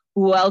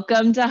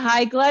Welcome to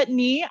High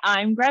Gluttony.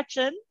 I'm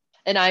Gretchen.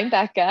 And I'm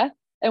Becca,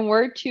 and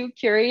we're two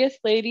curious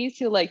ladies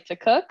who like to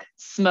cook,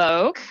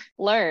 Smoke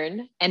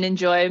learn, and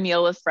enjoy a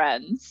meal with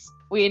friends.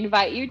 We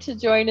invite you to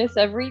join us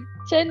every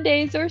 10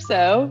 days or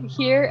so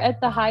here at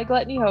the High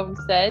Gluttony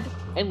Homestead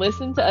and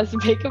listen to us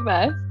make a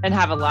mess and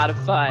have a lot of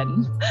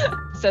fun.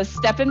 So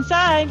step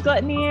inside,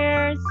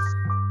 Gluttoneers.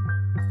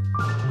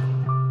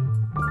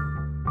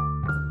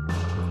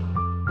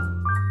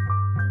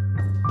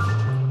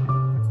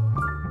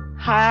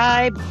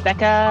 Hi,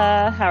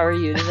 Becca. How are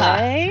you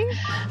today?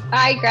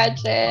 Hi,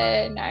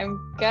 Gretchen.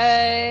 I'm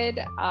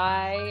good.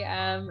 I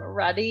am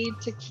ready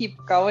to keep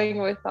going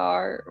with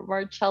our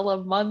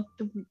Marcella month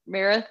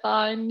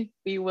marathon.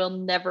 We will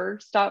never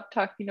stop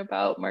talking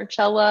about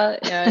Marcella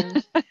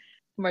and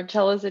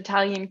Marcella's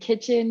Italian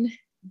kitchen,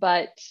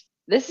 but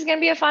this is going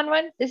to be a fun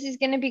one. This is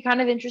going to be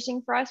kind of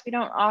interesting for us. We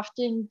don't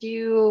often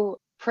do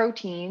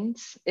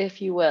proteins,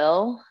 if you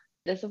will.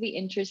 This will be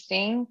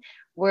interesting.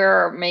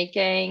 We're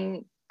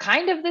making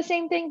kind of the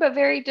same thing, but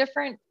very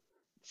different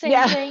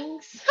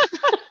things.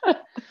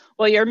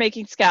 Well, you're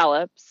making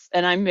scallops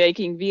and I'm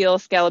making veal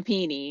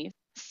scallopini.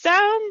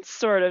 Sounds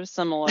sort of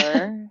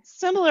similar,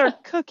 similar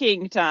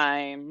cooking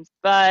times,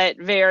 but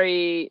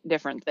very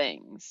different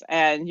things.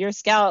 And your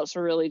scallops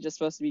were really just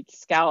supposed to be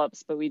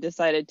scallops, but we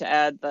decided to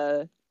add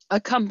the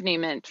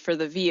accompaniment for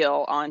the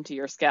veal onto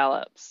your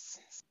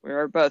scallops. We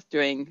were both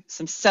doing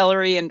some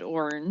celery and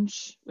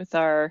orange with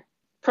our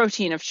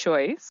protein of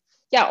choice.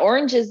 Yeah,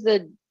 orange is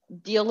the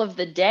deal of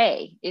the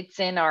day. It's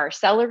in our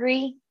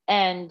celery,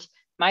 and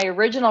my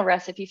original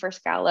recipe for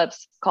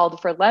scallops called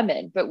for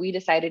lemon, but we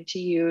decided to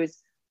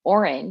use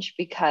orange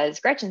because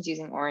Gretchen's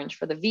using orange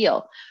for the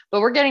veal.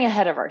 But we're getting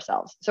ahead of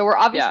ourselves. So we're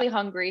obviously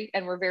hungry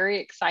and we're very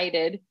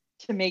excited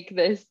to make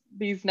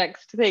these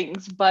next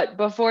things. But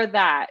before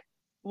that,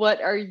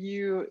 what are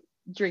you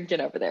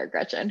drinking over there,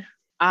 Gretchen?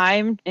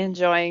 I'm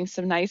enjoying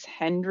some nice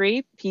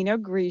Hendry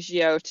Pinot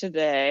Grigio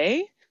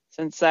today,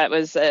 since that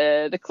was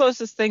the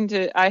closest thing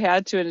I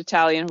had to an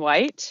Italian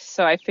white.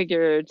 So I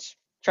figured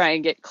try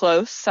and get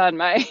close on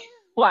my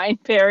wine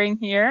pairing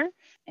here.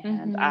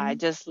 And I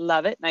just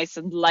love it. Nice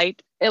and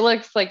light. It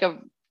looks like a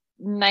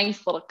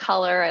nice little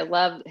color. I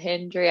love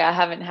Hendry. I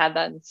haven't had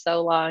that in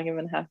so long. I'm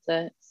going to have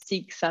to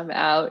seek some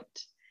out.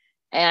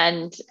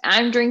 And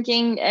I'm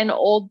drinking an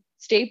old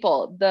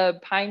staple, the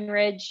Pine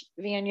Ridge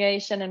Viognier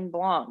Chenin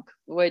Blanc,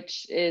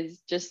 which is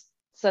just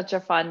such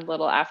a fun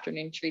little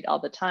afternoon treat all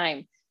the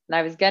time. And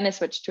I was going to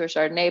switch to a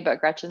Chardonnay, but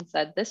Gretchen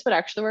said this would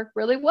actually work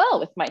really well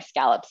with my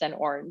scallops and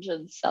orange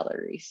and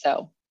celery.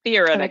 So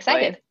theoretically, I'm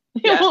excited.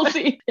 Yeah. We'll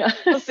see. Yeah.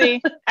 We'll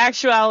see.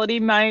 Actuality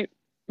might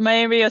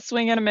be a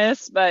swing and a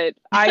miss, but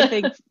I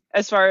think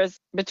as far as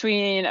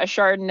between a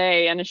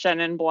Chardonnay and a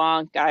Chenin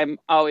Blanc, I'm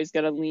always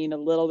going to lean a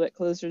little bit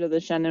closer to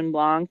the Chenin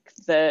Blanc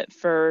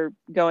for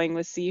going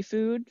with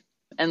seafood,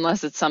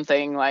 unless it's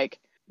something like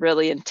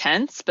really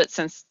intense. But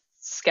since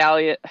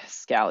scallions.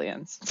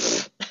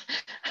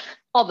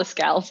 All the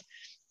scallops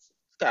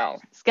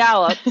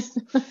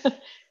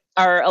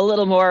are a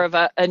little more of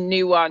a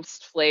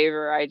nuanced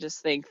flavor. I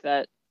just think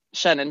that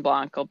Chenin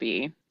Blanc will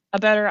be a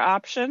better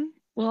option.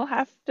 We'll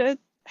have to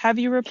have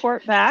you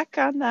report back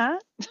on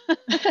that.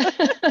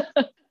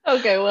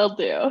 Okay, will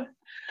do.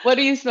 What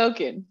are you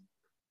smoking?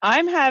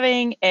 I'm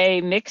having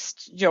a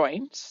mixed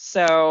joint.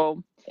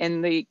 So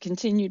in the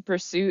continued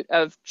pursuit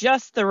of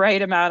just the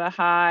right amount of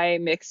high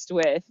mixed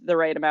with the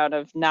right amount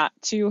of not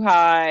too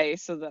high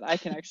so that I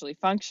can actually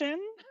function.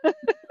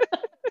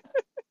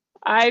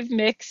 I've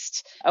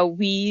mixed a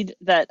weed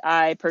that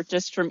I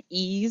purchased from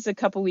Ease a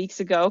couple weeks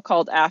ago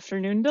called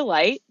Afternoon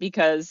Delight,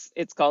 because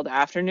it's called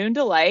Afternoon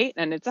Delight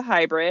and it's a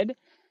hybrid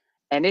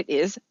and it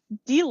is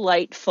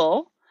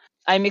delightful.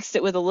 I mixed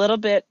it with a little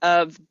bit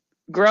of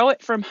Grow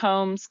It From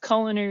Home's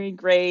culinary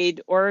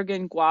grade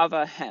Oregon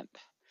guava hemp.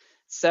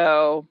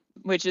 So,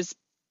 which is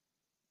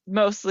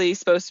mostly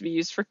supposed to be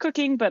used for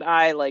cooking, but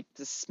I like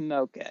to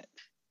smoke it.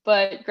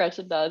 But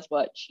Gretchen does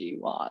what she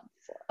wants.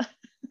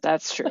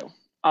 That's true.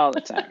 All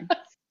the time.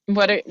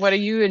 What are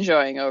you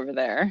enjoying over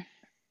there?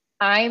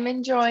 I'm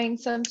enjoying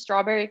some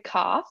strawberry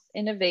cough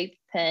in a vape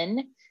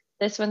pen.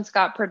 This one's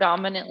got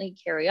predominantly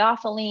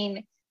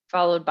caryophyllene,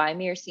 followed by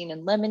myrcene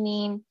and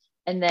limonene,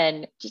 and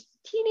then just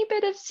a teeny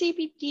bit of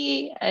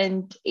CBD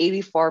and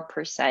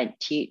 84%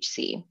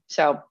 THC.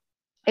 So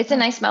it's a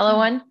nice mellow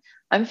one.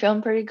 I'm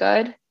feeling pretty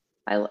good.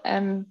 I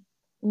am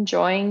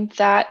enjoying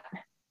that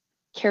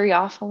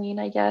caryophyllene,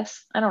 I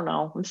guess. I don't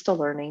know. I'm still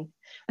learning,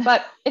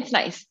 but it's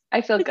nice.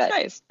 I feel good.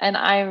 Nice. And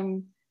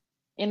I'm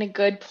in a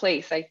good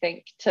place, I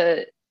think,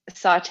 to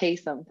saute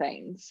some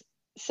things.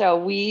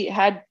 So we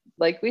had,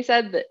 like we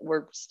said, that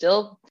we're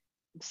still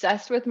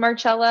obsessed with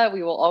Marcella.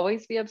 We will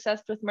always be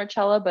obsessed with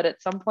Marcella, but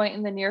at some point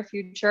in the near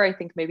future, I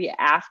think maybe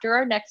after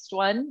our next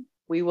one,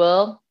 we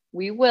will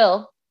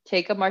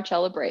take a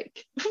Marcella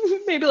break.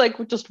 Maybe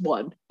like just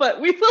one,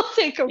 but we will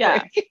take a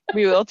break.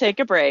 We will take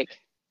a break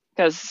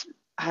because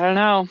I don't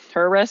know,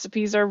 her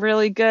recipes are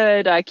really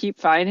good. I keep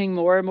finding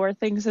more and more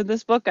things in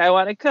this book I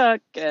want to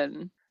cook,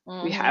 and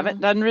We haven't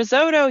Hmm. done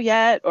risotto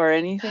yet or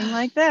anything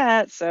like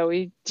that, so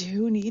we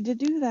do need to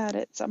do that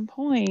at some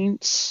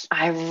point.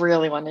 I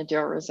really want to do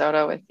a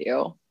risotto with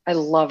you. I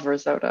love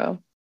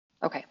risotto.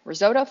 Okay,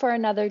 risotto for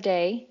another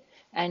day.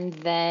 And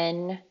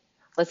then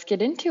let's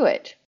get into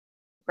it.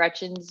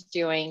 Gretchen's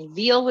doing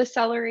veal with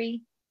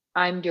celery.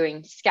 I'm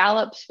doing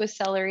scallops with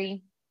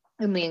celery.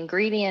 And the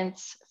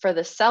ingredients for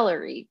the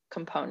celery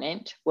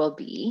component will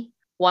be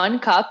 1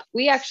 cup.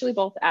 We actually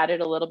both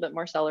added a little bit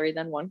more celery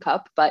than 1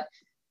 cup, but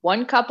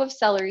 1 cup of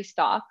celery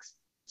stalks,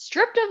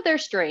 stripped of their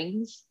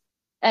strings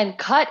and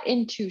cut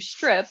into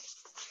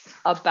strips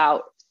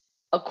about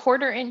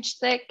 1/4 inch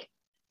thick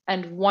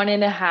and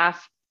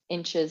 1.5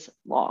 inches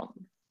long.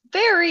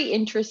 Very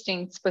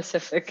interesting,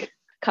 specific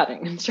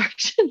cutting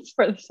instructions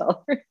for the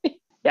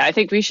celery. Yeah, I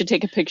think we should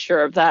take a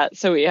picture of that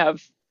so we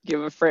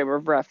give a frame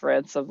of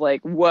reference of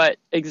like what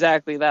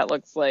exactly that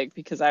looks like,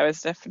 because I was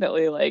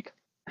definitely like,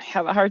 I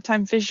have a hard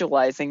time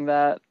visualizing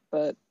that,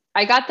 but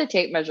I got the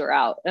tape measure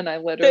out and I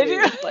did literally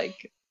you? was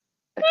like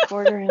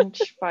 1/4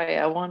 inch by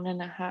a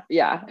 1.5.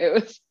 Yeah, it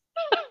was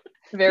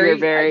You're very,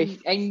 very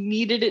I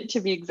needed it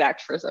to be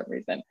exact for some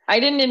reason. I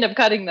didn't end up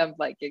cutting them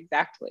like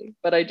exactly,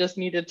 but I just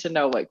needed to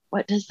know like,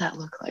 what does that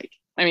look like?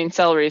 I mean,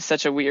 celery is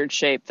such a weird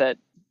shape that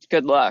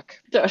good luck.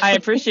 I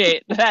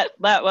appreciate that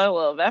level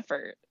of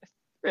effort,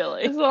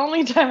 really. It's the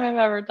only time I've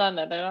ever done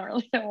it. I don't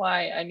really know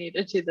why I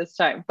needed to this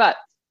time, but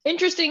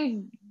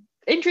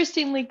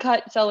interestingly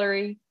cut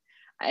celery,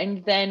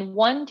 and then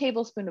 1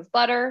 tablespoon of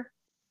butter,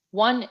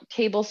 1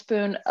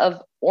 tablespoon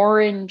of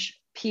orange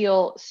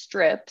peel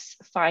strips,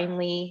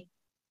 finely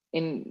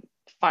in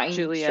fine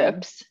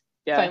Julienne. strips,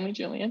 Yeah. finely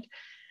julienne.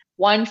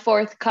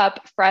 1/4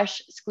 cup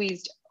fresh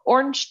squeezed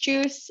orange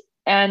juice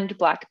and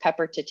black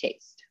pepper to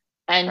taste.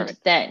 And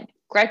Perfect. then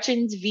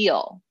Gretchen's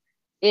veal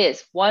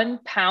is 1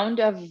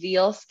 pound of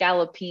veal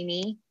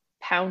scallopini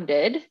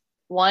pounded,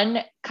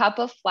 1 cup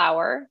of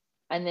flour,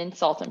 and then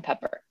salt and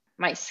pepper.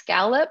 My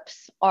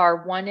scallops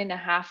are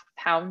 1.5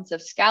 pounds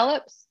of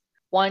scallops,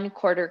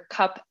 1/4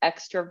 cup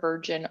extra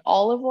virgin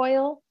olive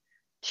oil,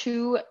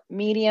 2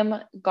 medium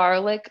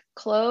garlic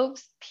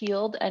cloves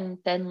peeled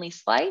and thinly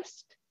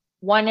sliced,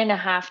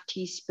 1.5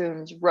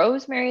 teaspoons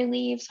rosemary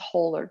leaves,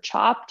 whole or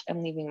chopped.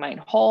 I'm leaving mine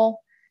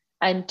whole,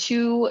 and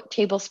 2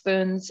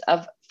 tablespoons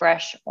of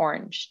fresh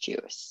orange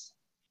juice.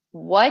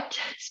 What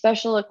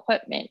special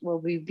equipment will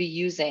we be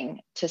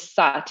using to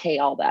saute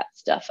all that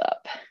stuff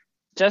up?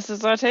 Just a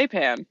saute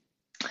pan.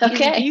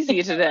 Okay. Easy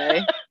peasy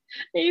today.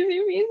 Easy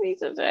peasy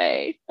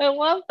today. I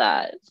love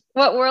that.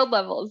 What world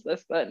level is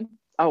this one?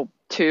 Oh,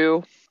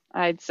 2,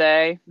 I'd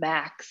say.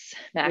 Max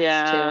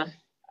Yeah. 2.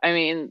 I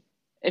mean,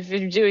 if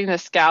you're doing the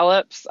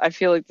scallops, I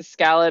feel like the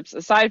scallops,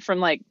 aside from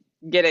like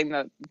getting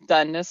the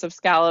doneness of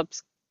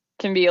scallops,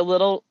 can be a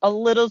little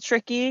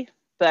tricky.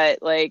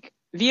 But like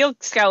veal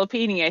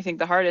scallopini, I think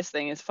the hardest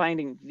thing is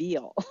finding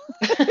veal.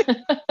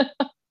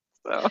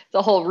 So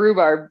The whole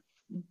rhubarb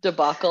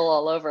debacle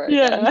all over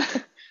yeah. again.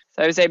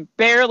 So I would say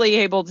barely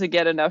able to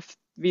get enough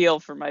veal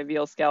for my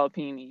veal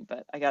scallopini,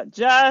 but I got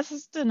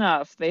just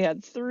enough. They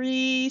had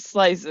 3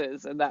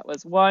 slices, and that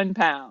was 1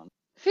 pound.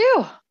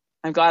 Phew.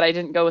 I'm glad I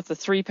didn't go with the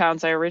 3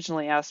 pounds I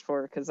originally asked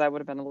for, because that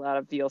would have been a lot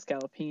of veal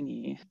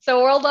scallopini.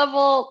 So world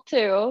level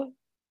 2.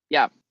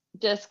 Yeah.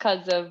 Just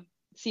because of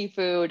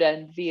seafood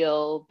and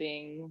veal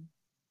being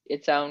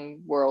its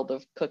own world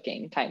of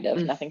cooking, kind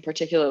of. Nothing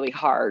particularly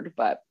hard,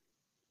 but.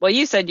 Well,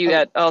 you said you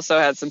also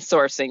had some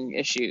sourcing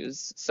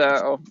issues,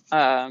 so.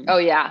 Oh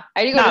yeah, I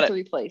had to go to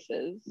 3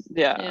 places.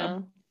 Yeah.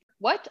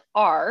 What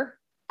are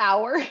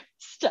our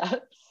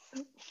steps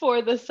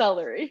for the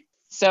celery?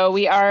 So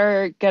we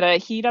are gonna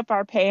heat up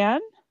our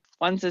pan.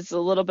 Once it's a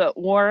little bit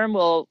warm,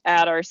 we'll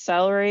add our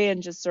celery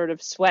and just sort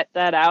of sweat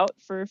that out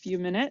for a few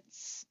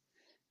minutes.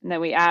 And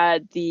then we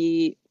add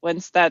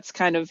once that's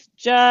kind of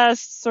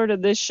just sort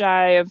of this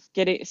shy of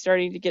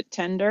starting to get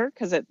tender,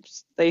 because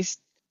they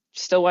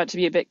still want to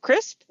be a bit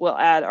crisp, we'll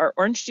add our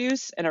orange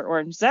juice and our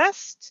orange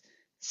zest,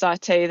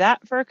 saute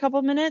that for a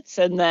couple minutes,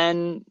 and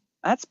then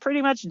that's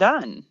pretty much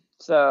done.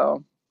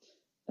 So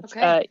that's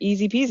Okay.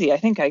 easy peasy. I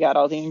think I got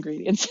all the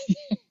ingredients.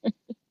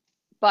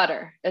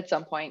 Butter at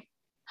some point.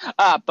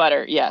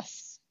 Butter,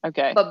 yes.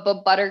 Okay.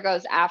 But butter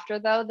goes after,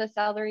 though, the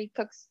celery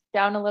cooks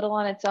down a little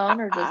on its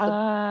own, or does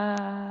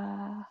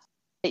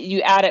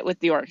you add it with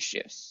the orange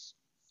juice.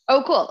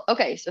 Oh, cool.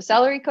 Okay, so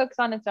celery cooks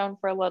on its own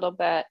for a little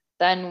bit.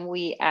 Then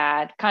we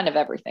add kind of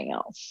everything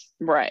else.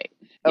 Right.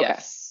 Okay.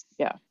 Yes.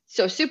 Yeah.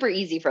 So super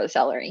easy for the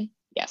celery.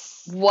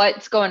 Yes.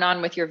 What's going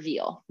on with your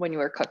veal when you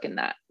were cooking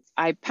that?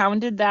 I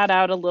pounded that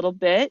out a little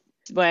bit.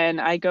 When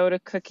I go to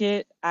cook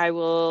it, I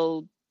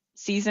will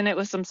season it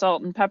with some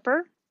salt and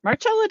pepper.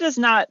 Marcella does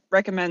not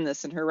recommend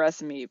this in her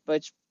recipe,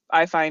 which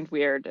I find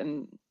weird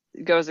and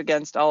goes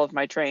against all of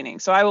my training.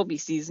 So I will be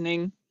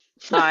seasoning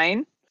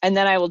mine, and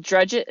then I will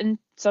dredge it in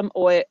some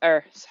oil.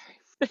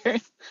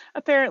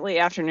 Apparently,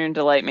 Afternoon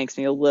Delight makes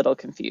me a little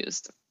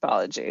confused.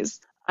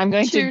 Apologies. I'm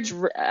going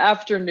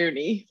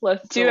afternoony.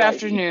 Too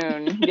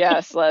afternoon.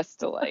 Yes, less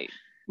delight.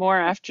 More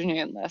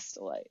afternoon, less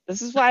delight.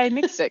 This is why I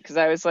mixed it, because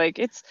I was like,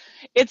 it's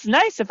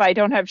nice if I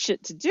don't have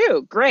shit to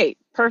do. Great,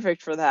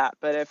 perfect for that.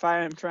 But if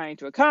I am trying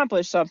to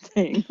accomplish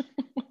something,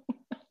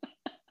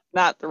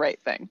 not the right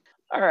thing.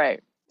 All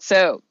right.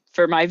 So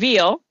for my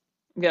veal,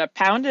 I'm gonna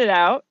pound it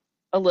out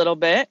a little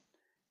bit,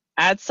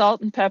 add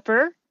salt and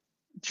pepper,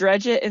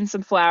 dredge it in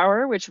some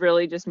flour, which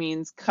really just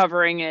means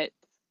covering it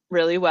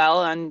really well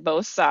on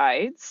both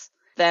sides.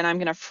 Then I'm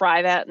going to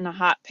fry that in a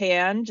hot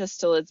pan just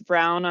till it's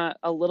brown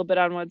a little bit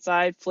on one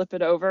side, flip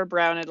it over,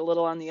 brown it a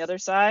little on the other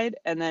side,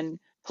 and then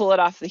pull it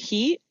off the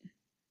heat.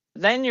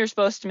 Then you're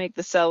supposed to make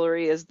the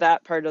celery as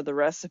that part of the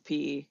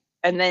recipe.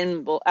 And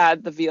then we'll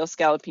add the veal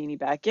scallopini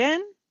back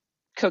in,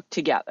 cook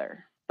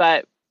together.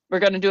 But we're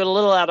going to do it a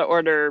little out of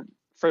order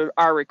for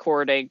our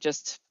recording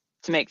just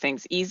to make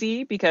things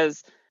easy,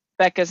 because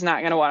Becca's not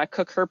going to want to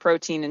cook her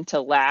protein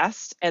until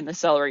last, and the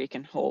celery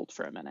can hold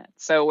for a minute.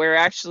 So we're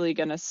actually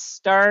going to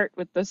start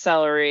with the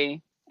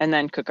celery and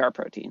then cook our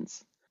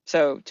proteins.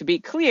 So to be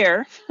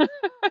clear,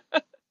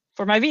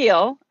 for my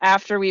veal,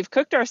 after we've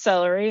cooked our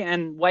celery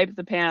and wiped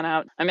the pan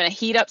out, I'm going to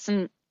heat up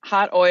some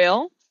hot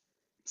oil,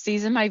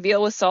 season my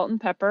veal with salt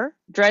and pepper,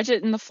 dredge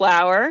it in the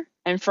flour,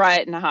 and fry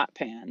it in a hot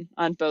pan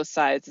on both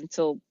sides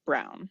until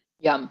brown.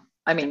 Yum.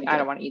 I mean, I Good.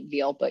 don't want to eat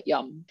veal, but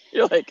yum.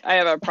 You're like, I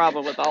have a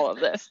problem with all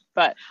of this,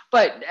 but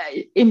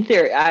in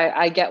theory,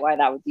 I get why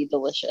that would be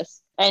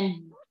delicious.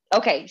 And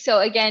okay, so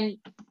again,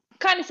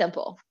 kind of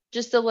simple.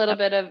 Just a little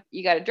bit of,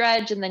 you got to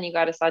dredge and then you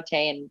got to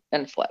saute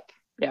and flip.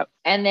 Yep.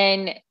 And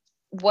then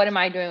what am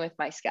I doing with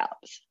my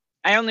scallops?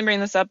 I only bring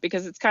this up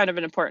because it's kind of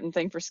an important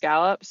thing for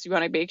scallops. You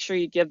want to make sure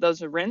you give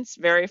those a rinse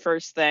very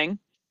first thing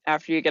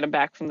after you get them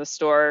back from the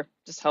store.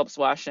 Just helps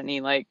wash any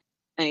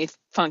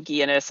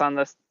funkiness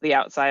on the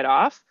outside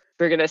off.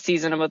 We're going to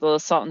season them with a little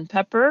salt and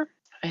pepper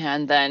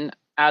and then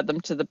add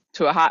them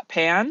to a hot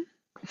pan.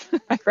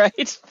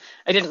 Right?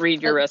 I didn't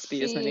read your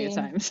recipe as many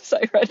times as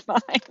I read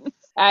mine.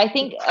 I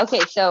think, okay,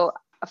 so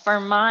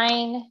for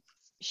mine,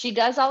 she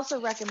does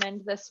also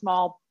recommend the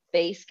small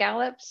bay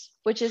scallops,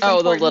 which is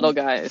important. The little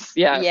guys.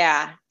 Yes.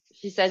 Yeah.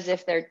 She says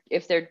if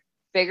they're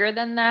bigger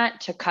than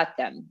that, to cut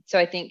them. So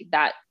I think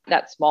that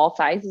small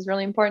size is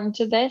really important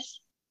to this.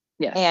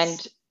 Yes.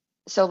 And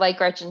so like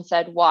Gretchen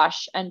said,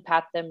 wash and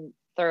pat them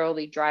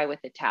thoroughly dry with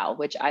a towel,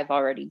 which I've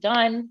already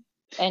done.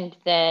 And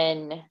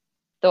then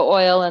the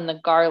oil and the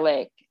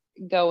garlic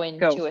go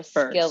into a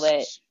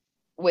skillet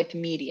with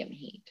medium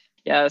heat.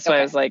 Yeah, that's why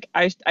I was like,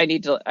 I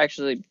need to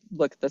actually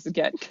look at this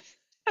again.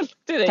 I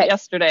did it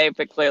yesterday,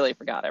 but clearly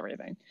forgot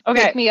everything.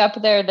 Okay. Pick me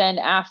up there then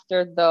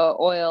after the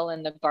oil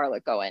and the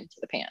garlic go into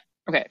the pan.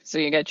 Okay, so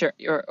you get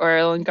your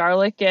oil and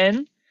garlic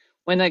in.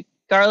 When the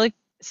garlic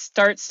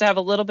starts to have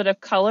a little bit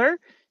of color,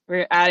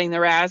 we're adding the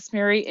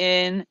raspberry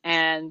in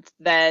and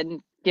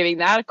then giving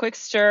that a quick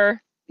stir.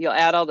 You'll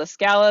add all the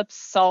scallops,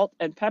 salt,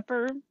 and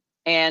pepper,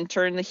 and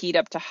turn the heat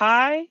up to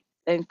high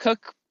and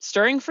cook,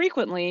 stirring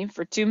frequently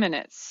for 2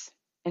 minutes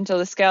until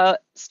the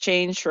scallops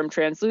change from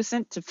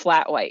translucent to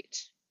flat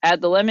white.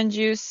 Add the lemon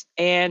juice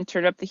and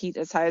turn up the heat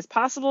as high as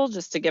possible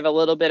just to give a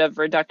little bit of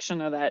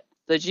reduction of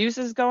the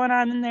juices going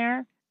on in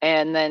there.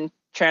 And then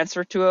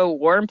transfer to a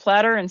warm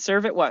platter and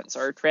serve at once,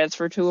 or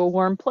transfer to a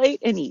warm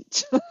plate and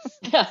eat.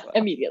 Yeah,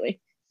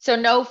 immediately. So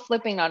no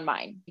flipping on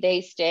mine.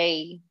 They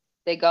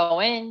go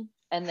in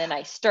and then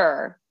I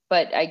stir,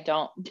 but I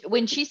don't.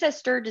 When she says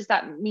stir, does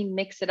that mean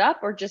mix it up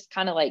or just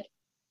kind of like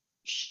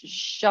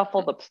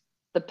shuffle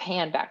the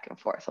pan back and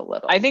forth a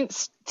little? I think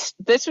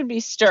this would be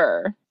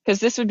stir, because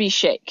this would be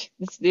shake.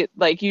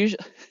 Like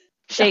usually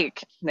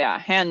shake. Yeah,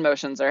 hand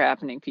motions are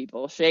happening,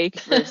 people. Shake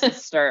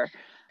versus stir.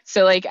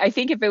 So like, I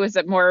think if it was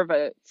more of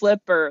a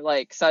flip or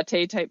like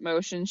saute type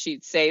motion,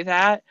 she'd say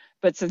that.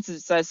 But since it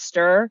says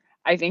stir,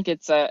 I think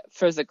it's a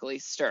physically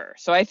stir.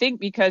 So I think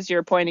because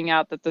you're pointing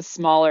out that the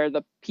smaller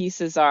the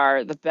pieces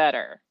are, the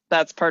better.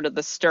 That's part of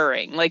the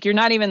stirring. Like, you're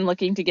not even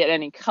looking to get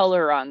any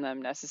color on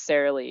them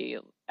necessarily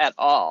at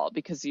all,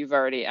 because you've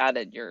already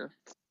added your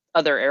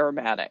other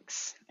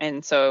aromatics.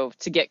 And so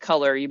to get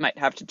color, you might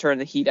have to turn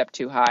the heat up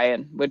too high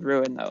and would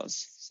ruin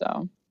those.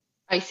 So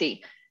I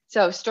see.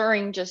 So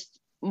stirring just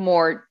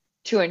more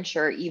to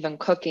ensure even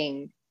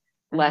cooking,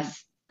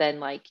 less than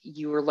like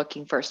you were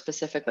looking for a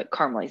specific like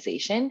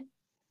caramelization,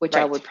 which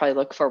I would probably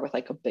look for with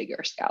like a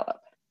bigger scallop.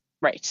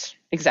 Right.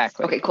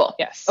 Exactly. Okay, cool.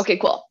 Yes. Okay,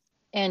 cool.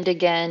 And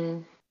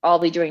again, I'll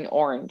be doing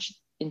orange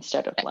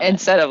instead of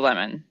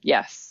lemon.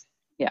 Yes.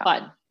 Yeah.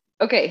 Fun.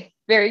 Okay.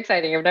 Very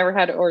exciting. I've never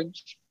had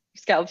orange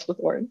scallops with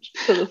orange,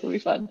 so this will be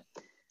fun.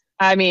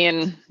 I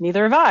mean,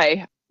 neither have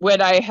I. When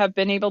I have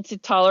been able to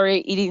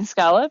tolerate eating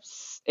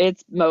scallops,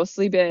 it's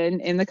mostly been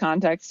in the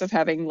context of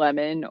having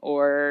lemon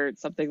or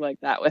something like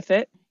that with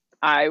it.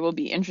 I will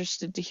be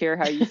interested to hear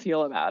how you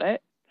feel about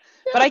it.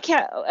 But I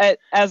can't,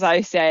 as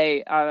I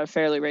say on a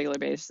fairly regular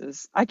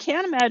basis, I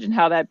can't imagine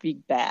how that'd be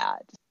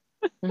bad.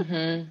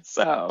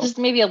 So just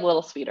maybe a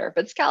little sweeter,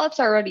 but scallops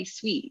are already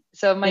sweet,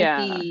 so it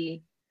might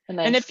be a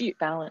nice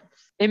balance.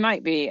 It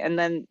might be. And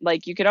then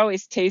like, you could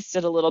always taste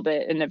it a little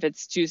bit, and if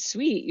it's too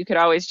sweet, you could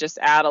always just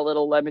add a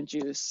little lemon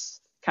juice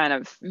kind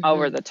of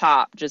over the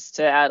top just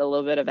to add a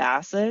little bit of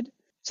acid.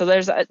 So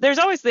there's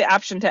always the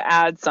option to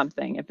add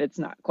something if it's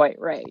not quite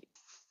right.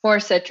 More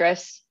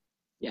citrus.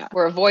 Yeah.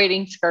 We're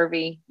avoiding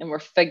scurvy and we're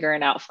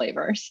figuring out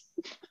flavors.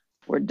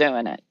 We're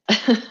doing it.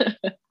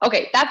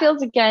 Okay, that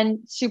feels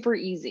again super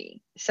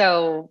easy.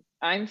 So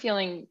I'm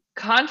feeling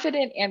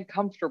confident and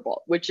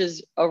comfortable, which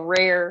is a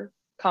rare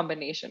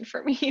combination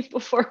for me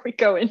before we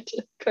go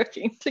into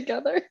cooking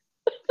together.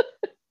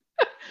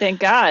 Thank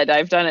God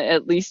I've done it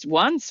at least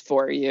once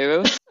for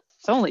you.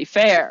 It's only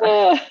fair.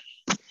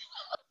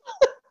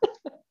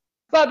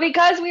 But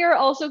because we are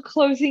also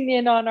closing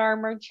in on our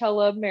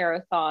Marcella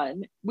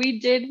marathon, we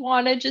did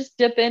want to just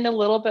dip in a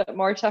little bit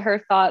more to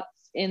her thoughts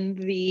in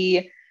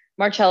the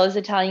Marcella's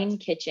Italian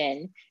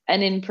kitchen.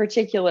 And in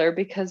particular,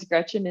 because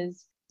Gretchen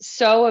is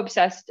so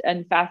obsessed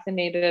and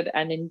fascinated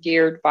and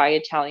endeared by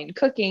Italian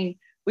cooking,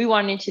 we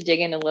wanted to dig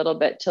in a little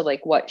bit to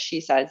like what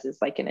she says is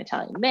like an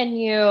Italian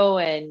menu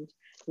and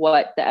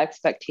what the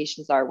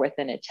expectations are with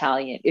an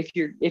Italian. If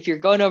you're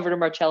going over to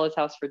Marcella's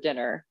house for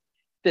dinner,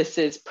 this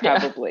is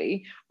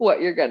probably what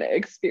you're going to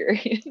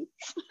experience.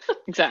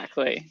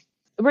 Exactly.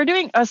 We're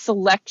doing a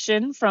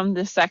selection from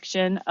the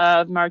section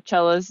of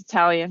Marcella's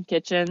Italian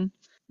kitchen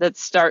that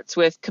starts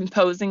with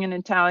composing an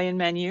Italian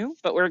menu,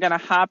 but we're going to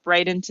hop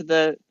right into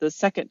the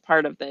second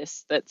part of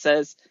this that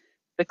says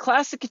the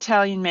classic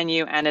Italian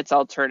menu and its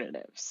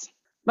alternatives.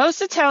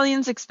 Most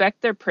Italians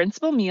expect their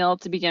principal meal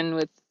to begin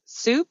with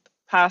soup,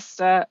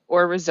 pasta,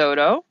 or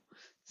risotto,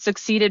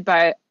 succeeded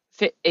by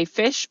a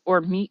fish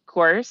or meat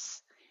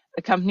course,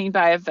 accompanied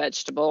by a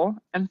vegetable,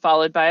 and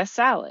followed by a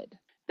salad.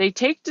 They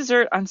take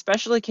dessert on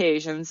special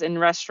occasions in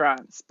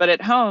restaurants, but at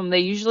home they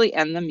usually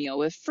end the meal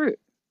with fruit.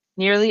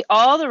 Nearly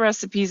all the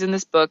recipes in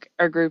this book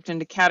are grouped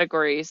into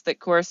categories that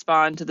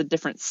correspond to the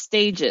different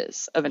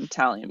stages of an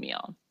Italian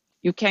meal.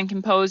 You can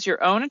compose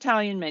your own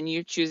Italian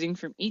menu, choosing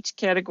from each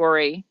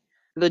category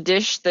the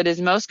dish that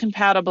is most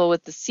compatible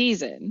with the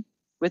season,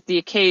 with the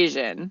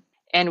occasion,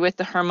 and with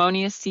the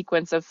harmonious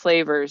sequence of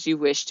flavors you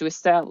wish to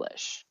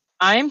establish.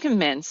 I am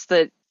convinced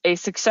that a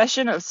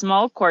succession of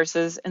small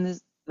courses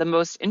is the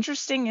most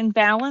interesting and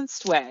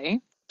balanced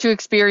way to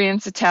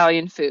experience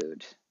Italian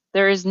food.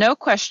 There is no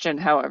question,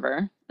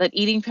 however, that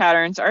eating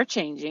patterns are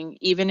changing,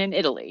 even in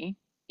Italy,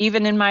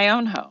 even in my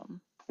own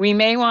home. We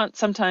may want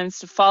sometimes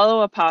to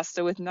follow a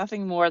pasta with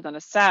nothing more than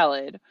a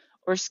salad,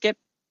 or skip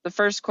the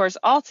first course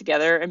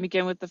altogether and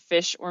begin with the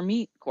fish or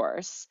meat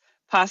course,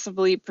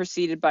 possibly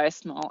preceded by a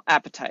small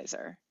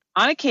appetizer.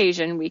 On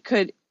occasion, we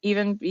could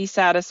even be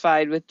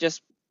satisfied with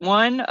just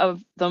one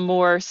of the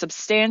more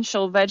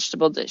substantial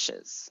vegetable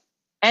dishes.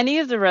 Any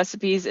of the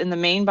recipes in the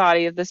main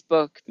body of this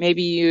book may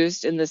be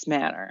used in this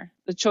manner.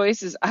 The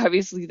choice is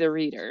obviously the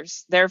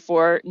reader's.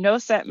 Therefore, no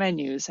set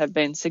menus have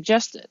been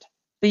suggested.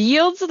 The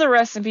yields of the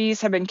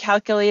recipes have been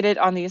calculated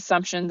on the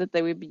assumption that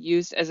they would be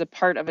used as a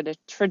part of a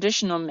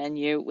traditional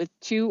menu with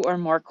 2 or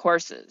more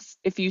courses.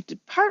 If you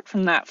depart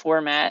from that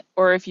format,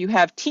 or if you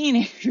have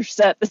teenagers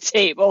at the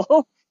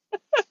table,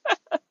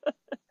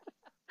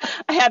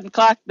 I hadn't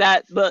clocked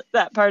that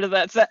part of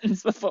that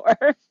sentence before.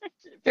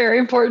 Very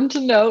important to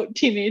note,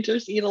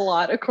 teenagers eat a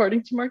lot,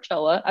 according to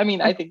Marcella. I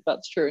mean, I think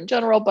that's true in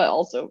general, but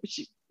also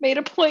she made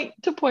a point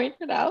to point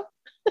it out.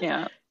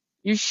 Yeah.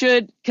 You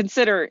should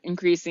consider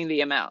increasing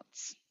the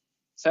amounts.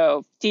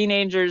 So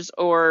teenagers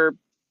or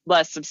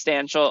less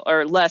substantial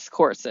or less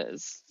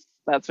courses,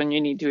 that's when you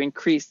need to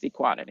increase the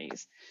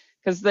quantities.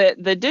 Because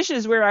the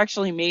dishes we're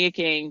actually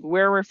making,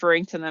 we're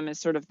referring to them as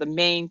sort of the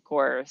main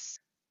course.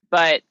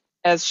 But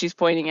as she's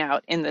pointing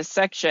out in this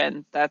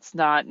section, that's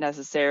not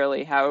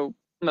necessarily how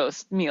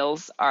most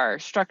meals are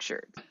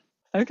structured.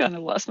 I kind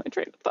of lost my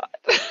train of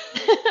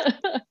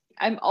thought.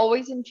 I'm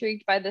always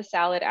intrigued by the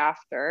salad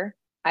after.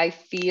 I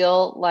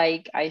feel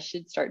like I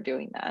should start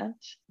doing that,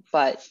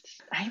 but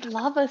I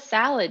love a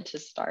salad to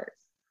start.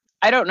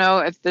 I don't know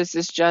if this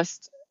is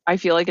just, I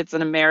feel like it's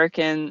an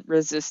American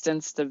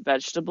resistance to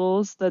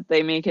vegetables that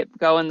they make it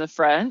go in the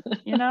front,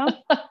 you know?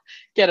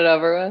 Get it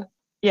over with.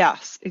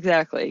 Yes,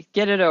 exactly.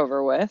 Get it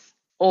over with.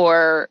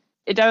 Or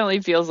it definitely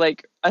feels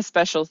like a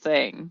special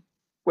thing.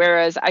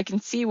 Whereas I can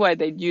see why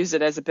they'd use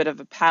it as a bit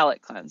of a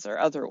palate cleanser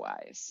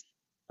otherwise.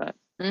 But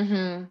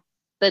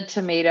the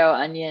tomato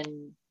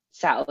onion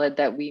salad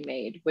that we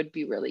made would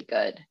be really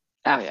good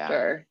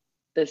after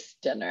this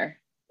dinner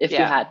if you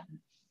had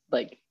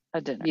like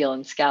a dinner. veal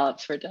and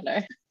scallops for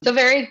dinner. So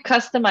very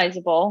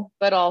customizable,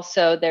 but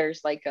also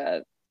there's like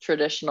a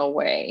traditional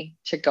way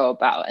to go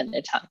about an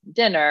Italian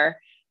dinner,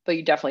 but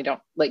you definitely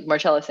don't, like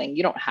Marcella's saying,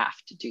 you don't have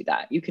to do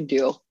that. You can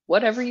do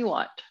whatever you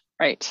want.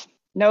 Right.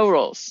 No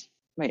rules.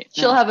 Wait.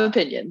 She'll have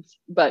opinions,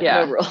 but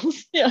no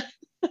rules. Yeah.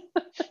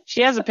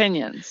 She has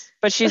opinions,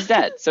 but she's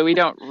dead, so we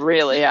don't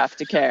really have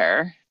to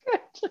care.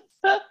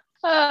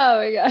 Oh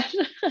my gosh.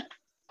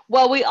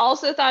 Well, we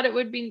also thought it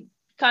would be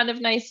kind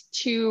of nice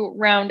to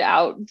round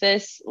out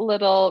this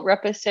little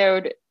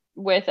episode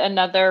with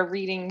another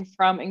reading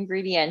from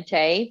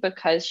Ingrediente,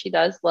 because she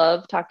does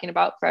love talking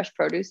about fresh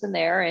produce in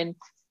there, and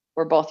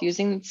we're both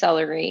using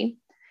celery.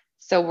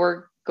 So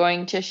we're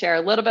Going to share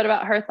a little bit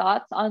about her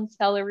thoughts on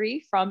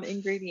celery from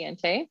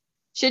Ingrediente.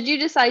 Should you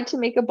decide to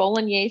make a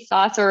bolognese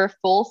sauce or a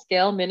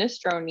full-scale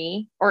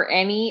minestrone or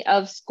any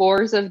of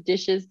scores of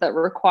dishes that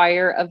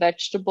require a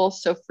vegetable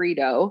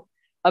sofrito,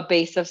 a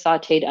base of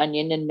sauteed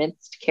onion and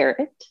minced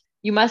carrot,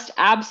 you must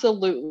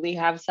absolutely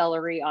have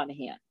celery on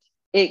hand.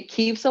 It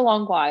keeps a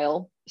long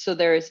while, so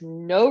there is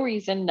no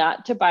reason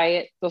not to buy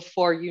it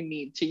before you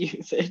need to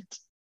use it.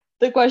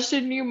 The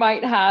question you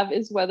might have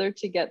is whether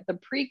to get the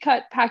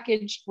pre-cut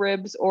packaged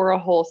ribs or a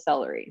whole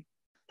celery.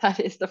 That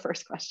is the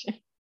first question.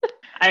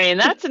 I mean,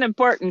 that's an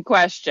important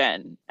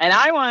question. And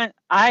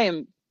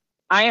I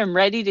am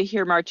ready to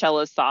hear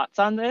Marcella's thoughts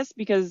on this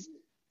because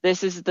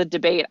this is the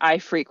debate I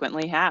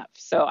frequently have.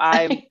 So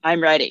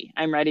I'm ready.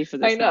 I'm ready for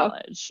I this know.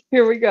 knowledge.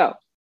 Here we go.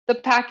 The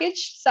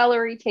packaged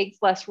celery takes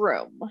less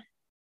room,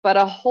 but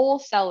a whole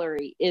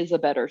celery is a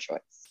better choice.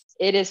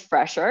 It is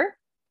fresher,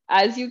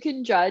 as you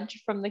can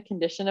judge from the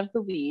condition of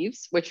the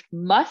leaves, which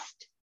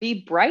must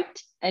be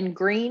bright and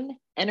green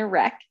and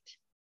erect.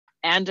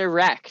 And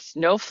erect.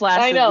 No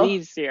flaccid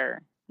leaves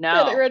here.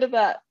 No. Get rid of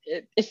that.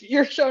 If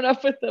you're showing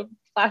up with a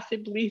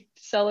flaccid leaf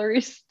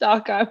celery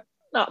stalk, I'm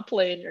not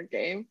playing your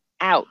game.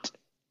 Out.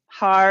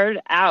 Hard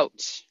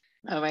out.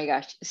 Oh my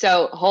gosh.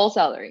 So whole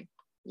celery.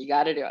 You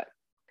got to do it.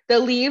 The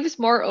leaves,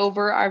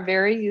 moreover, are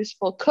very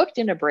useful cooked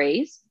in a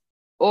braise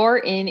or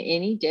in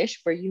any dish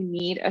where you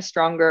need a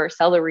stronger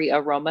celery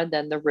aroma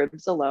than the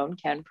ribs alone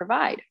can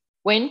provide.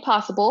 When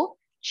possible,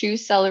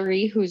 choose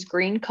celery whose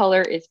green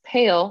color is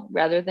pale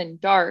rather than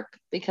dark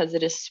because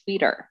it is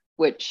sweeter,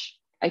 which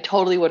I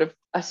totally would have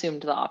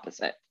assumed the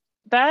opposite.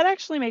 That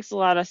actually makes a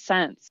lot of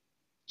sense.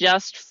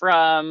 Just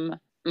from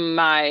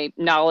my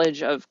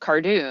knowledge of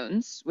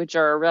cardoons, which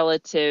are a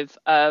relative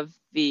of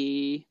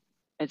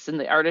it's in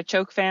the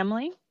artichoke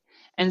family.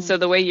 And so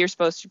the way you're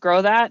supposed to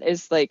grow that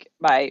is like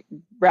by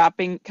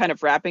wrapping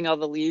all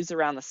the leaves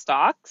around the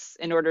stalks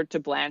in order to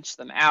blanch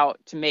them out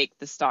to make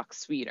the stalk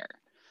sweeter.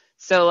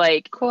 So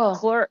like cool.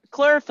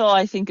 Chlorophyll,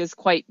 I think, is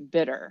quite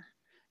bitter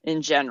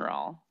in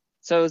general.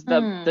 So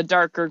the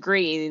darker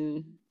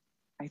green,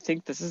 I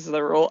think this is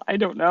the rule. I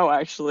don't know,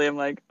 actually. I'm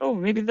like, oh,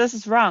 maybe this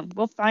is wrong.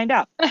 We'll find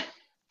out.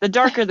 The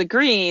darker the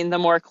green, the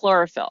more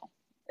chlorophyll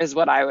is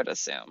what I would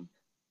assume.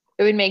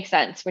 It would make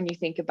sense when you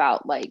think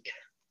about like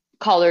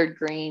collard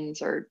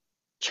greens or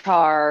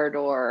chard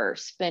or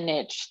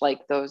spinach,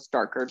 like those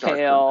darker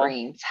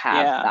greens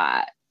have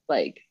that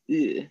like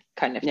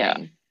kind of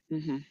thing.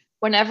 Mm-hmm.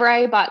 Whenever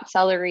I bought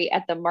celery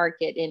at the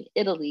market in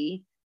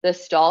Italy, the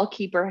stall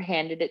keeper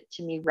handed it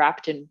to me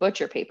wrapped in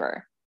butcher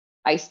paper.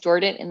 I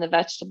stored it in the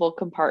vegetable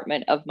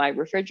compartment of my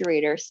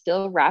refrigerator,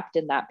 still wrapped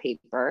in that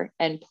paper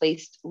and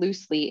placed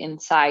loosely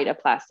inside a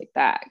plastic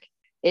bag.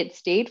 It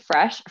stayed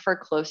fresh for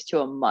close to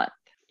a month.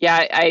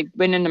 Yeah, I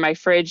went into my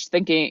fridge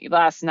thinking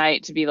last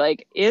night to be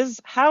like,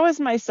 how is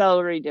my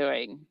celery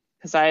doing?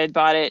 Because I had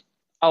bought it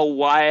a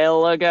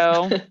while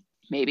ago,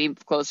 maybe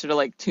closer to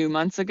like 2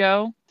 months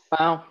ago.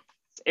 Wow.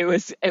 It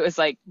was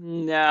like,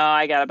 no,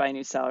 I gotta buy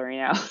new celery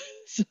now.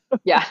 So,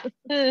 yeah,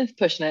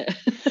 pushing it.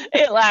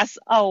 It lasts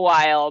a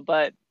while,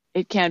 but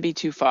it can't be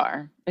too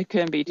far. It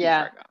couldn't be too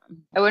far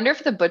gone. I wonder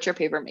if the butcher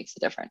paper makes a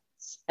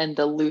difference and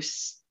the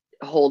loose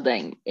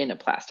holding in a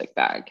plastic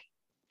bag.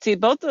 See,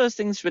 both of those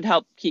things would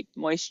help keep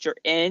moisture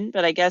in,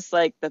 but I guess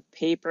like the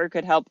paper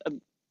could help.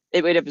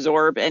 It would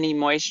absorb any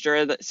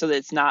moisture so that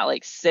it's not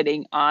like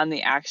sitting on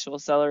the actual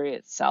celery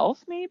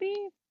itself, maybe?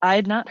 I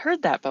had not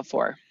heard that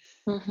before.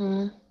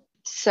 Mm-hmm.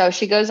 So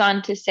she goes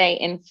on to say,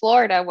 in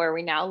Florida, where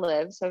we now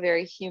live, so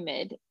very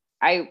humid,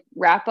 I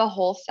wrap a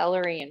whole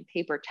celery in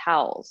paper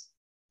towels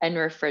and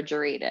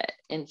refrigerate it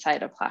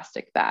inside a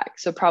plastic bag.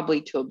 So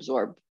probably to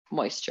absorb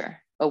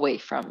moisture away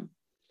from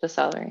the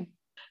celery.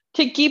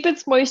 To keep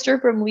its moisture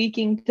from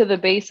leaking to the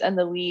base and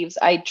the leaves,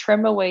 I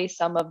trim away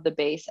some of the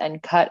base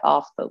and cut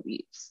off the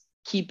leaves,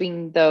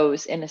 keeping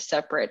those in a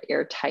separate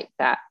airtight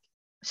bag.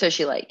 So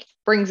she like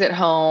brings it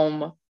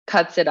home,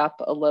 cuts it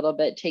up a little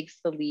bit, takes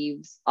the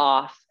leaves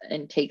off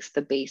and takes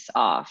the base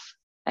off,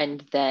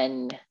 and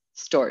then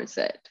stores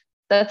it.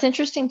 That's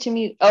interesting to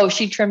me. Oh,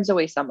 she trims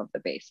away some of the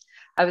base.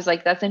 I was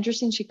like, that's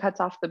interesting. She cuts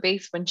off the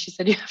base when she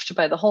said you have to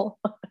buy the whole.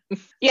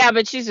 Yeah,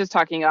 but she's just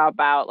talking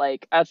about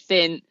like a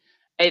thin.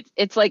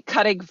 It's like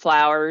cutting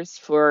flowers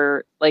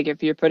for like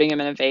if you're putting them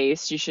in a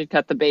vase, you should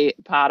cut the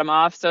bottom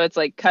off. So it's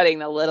like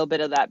cutting a little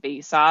bit of that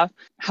base off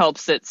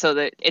helps it so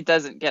that it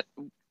doesn't get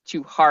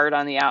too hard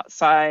on the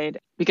outside,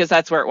 because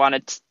that's where it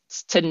wanted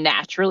to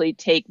naturally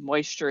take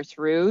moisture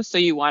through. So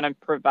you want to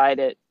provide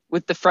it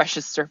with the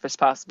freshest surface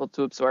possible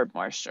to absorb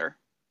moisture.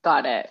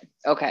 Got it.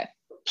 Okay.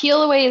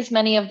 Peel away as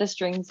many of the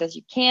strings as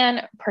you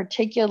can,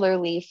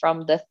 particularly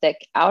from the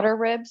thick outer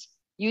ribs,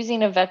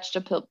 using a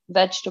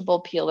vegetable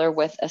peeler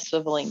with a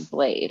swiveling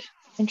blade.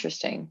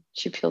 Interesting.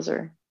 She peels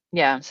her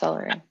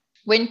celery.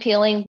 When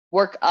peeling,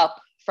 work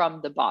up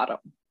from the bottom.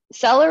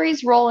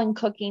 Celery's role in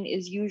cooking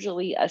is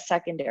usually a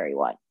secondary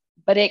one,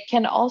 but it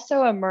can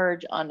also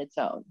emerge on its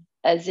own,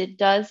 as it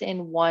does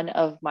in one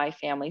of my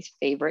family's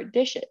favorite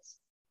dishes.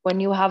 When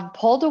you have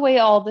pulled away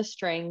all the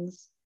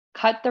strings,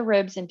 Cut the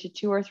ribs into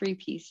 2 or 3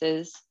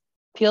 pieces.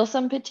 Peel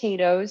some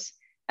potatoes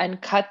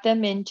and cut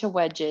them into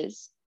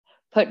wedges.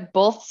 Put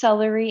both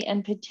celery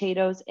and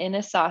potatoes in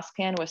a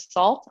saucepan with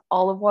salt,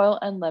 olive oil,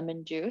 and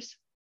lemon juice.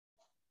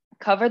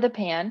 Cover the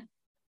pan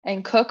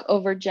and cook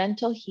over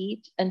gentle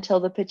heat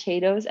until the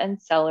potatoes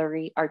and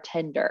celery are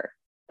tender.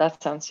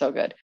 That sounds so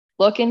good.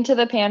 Look into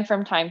the pan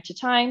from time to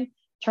time,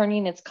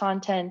 turning its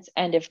contents,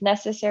 and if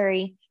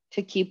necessary,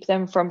 to keep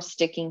them from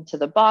sticking to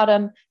the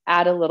bottom,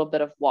 add a little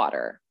bit of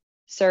water.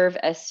 Serve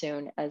as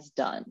soon as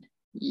done.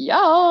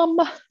 Yum!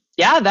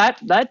 Yeah,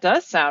 that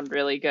does sound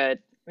really good.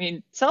 I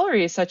mean,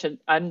 celery is such an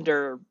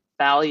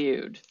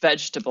undervalued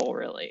vegetable,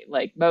 really.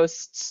 Like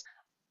most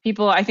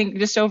people, I think,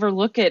 just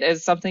overlook it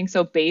as something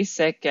so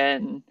basic,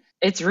 and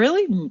it's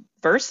really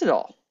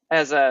versatile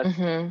as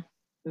a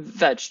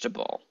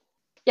vegetable.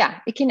 Yeah,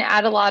 it can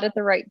add a lot at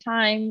the right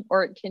time,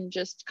 or it can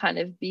just kind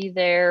of be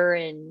there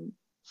and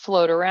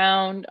float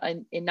around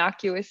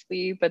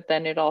innocuously, but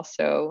then it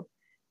also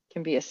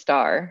can be a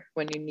star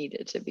when you need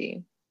it to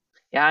be.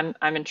 Yeah,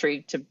 I'm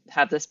intrigued to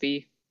have this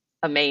be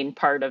a main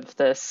part of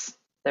this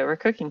that we're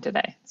cooking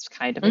today. It's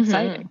kind of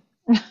exciting.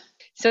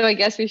 So I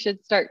guess we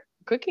should start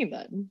cooking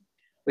then.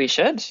 We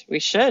should.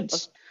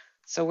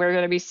 So we're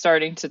going to be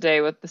starting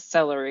today with the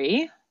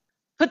celery.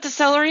 Put the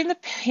celery in the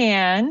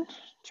pan,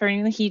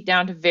 turning the heat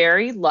down to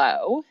very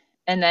low,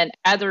 and then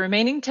add the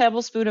remaining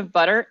tablespoon of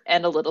butter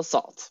and a little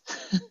salt.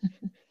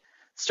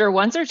 Stir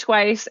once or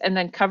twice and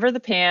then cover the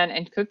pan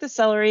and cook the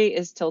celery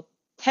until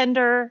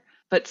tender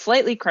but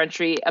slightly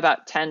crunchy,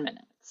 about 10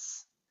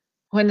 minutes.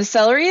 When the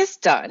celery is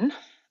done,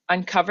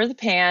 uncover the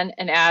pan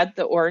and add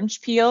the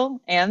orange peel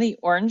and the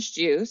orange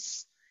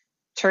juice.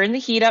 Turn the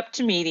heat up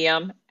to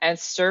medium and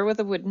stir with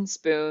a wooden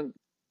spoon,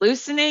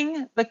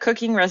 loosening the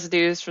cooking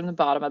residues from the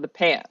bottom of the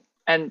pan.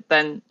 And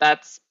then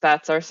that's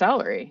our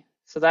celery.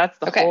 So that's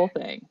the whole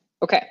thing.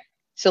 Okay.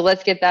 So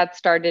let's get that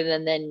started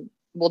and then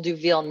we'll do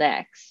veal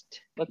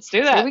next. Let's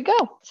do that. Here we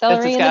go.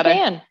 Celery in the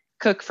pan.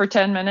 Cook for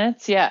 10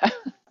 minutes. Yeah.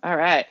 All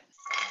right.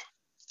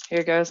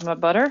 Here goes my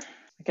butter.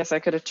 I guess I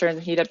could have turned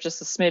the heat up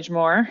just a smidge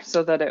more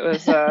so that it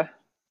was a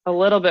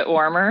little bit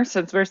warmer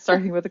since we're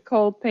starting with a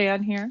cold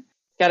pan here.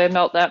 Got to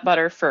melt that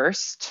butter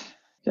first.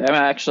 I'm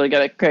actually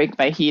going to crank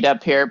my heat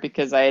up here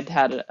because I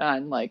had it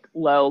on like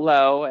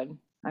low, and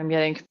I'm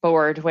getting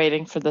bored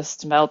waiting for this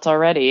to melt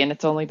already, and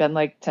it's only been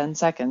like 10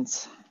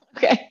 seconds.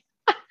 Okay.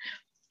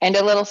 And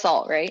a little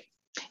salt, right?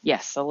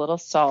 Yes, a little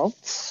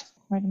salt.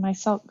 Where did my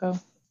salt go?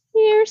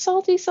 Here,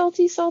 salty,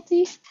 salty,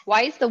 salty.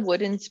 Why is the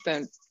wooden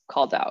spoon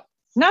called out?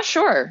 Not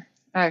sure,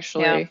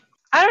 actually. Yeah.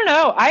 I don't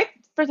know.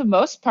 For the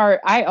most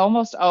part, I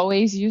almost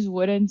always use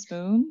wooden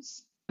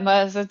spoons.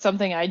 Unless it's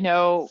something I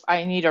know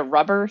I need a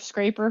rubber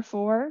scraper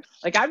for.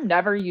 Like, I'm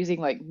never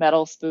using like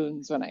metal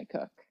spoons when I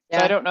cook. Yeah.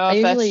 So I don't know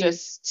if that's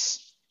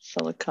just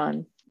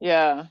silicone.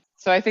 Yeah.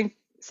 So I think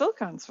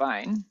silicone's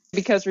fine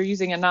because we're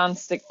using a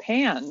non-stick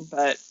pan,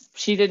 but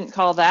she didn't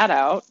call that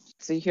out.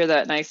 So you hear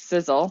that nice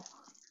sizzle.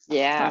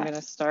 Yeah. So I'm going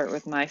to start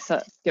with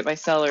get my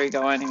celery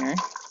going here.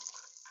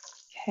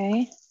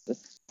 Okay.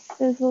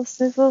 Sizzle,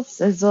 sizzle,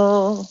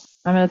 sizzle.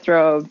 I'm going to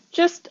throw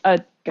just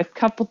a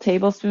couple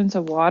tablespoons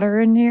of water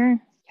in here.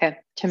 Okay,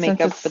 to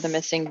make up for the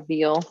missing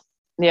veal.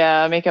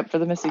 Yeah, make up for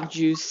the missing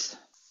juice.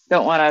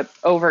 Don't want to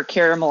over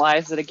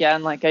caramelize it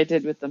again like I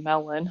did with the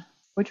melon,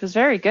 which was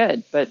very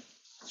good, but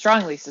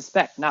strongly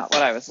suspect not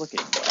what I was looking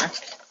for.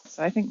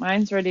 So I think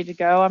mine's ready to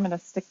go. I'm going to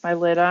stick my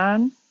lid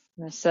on. I'm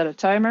going to set a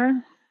timer.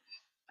 I'm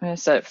going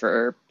to set it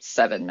for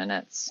 7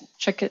 minutes.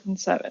 Check it in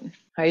 7.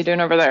 How you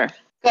doing over there?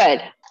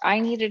 Good.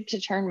 I needed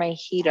to turn my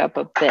heat up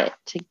a bit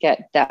to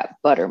get that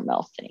butter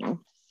melting.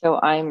 So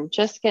I'm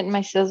just getting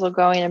my sizzle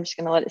going. I'm just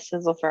going to let it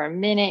sizzle for a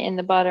minute in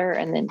the butter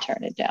and then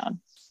turn it down.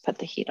 Put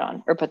the heat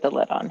on or put the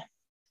lid on.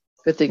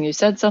 Good thing you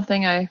said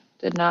something. I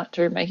did not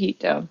turn my heat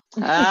down.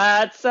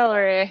 Hot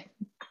celery.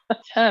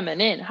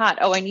 Coming in hot.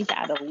 Oh, I need to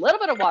add a little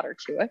bit of water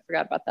to it.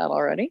 Forgot about that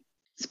already.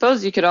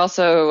 Suppose you could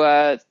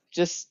also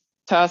just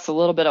toss a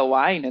little bit of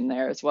wine in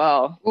there as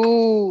well.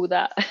 Ooh,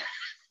 that.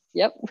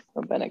 Yep.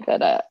 Would have been a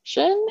good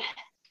option.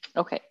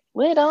 Okay.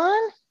 Lid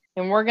on.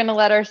 And we're going to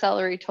let our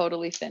celery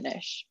totally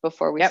finish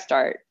before we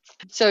start.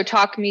 So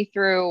talk me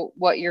through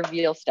what your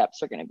veal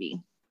steps are going to be.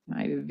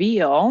 My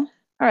veal. All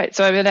right.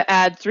 So I'm going to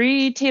add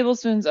 3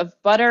 tablespoons of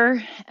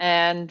butter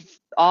and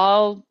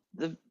all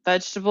the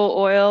vegetable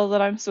oil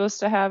that I'm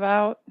supposed to have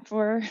out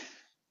for.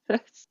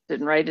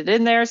 Didn't write it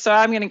in there. So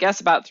I'm going to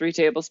guess about 3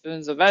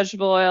 tablespoons of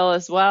vegetable oil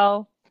as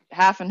well.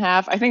 Half and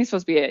half. I think it's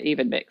supposed to be an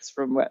even mix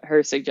from what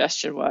her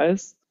suggestion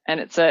was. And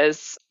it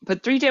says,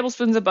 put 3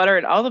 tablespoons of butter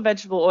and all the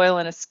vegetable oil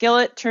in a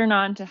skillet, turn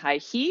on to high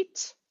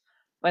heat.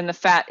 When the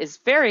fat is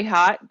very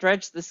hot,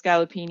 dredge the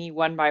scallopini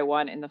one by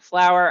one in the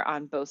flour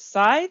on both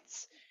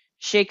sides.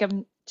 Shake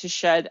them to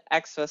shed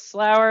excess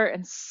flour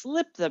and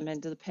slip them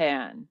into the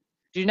pan.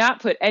 Do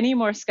not put any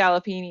more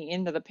scallopini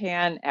into the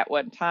pan at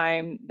one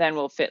time, then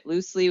will fit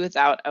loosely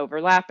without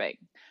overlapping.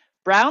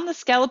 Brown the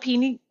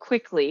scallopini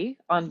quickly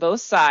on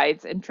both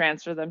sides and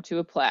transfer them to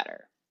a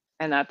platter.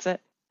 And that's it.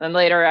 Then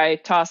later I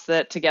toss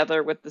that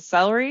together with the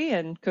celery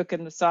and cook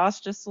in the sauce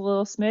just a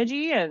little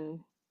smidgy. And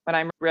when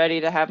I'm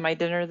ready to have my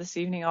dinner this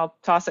evening, I'll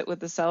toss it with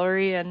the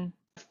celery and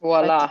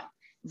Voila.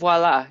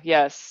 voila.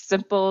 Yes,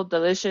 simple,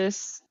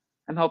 delicious.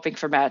 I'm hoping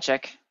for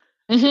magic.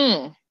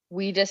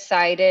 We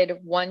decided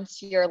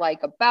once you're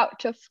like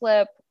about to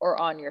flip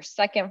or on your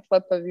second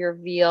flip of your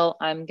veal,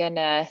 I'm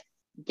gonna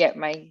get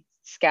my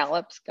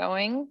scallops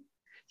going.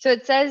 So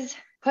it says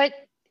put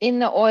in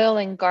the oil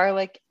and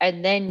garlic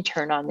and then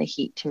turn on the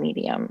heat to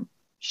medium.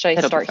 Should I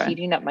It'll be start fine.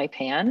 heating up my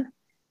pan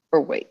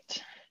or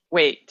wait?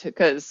 Wait,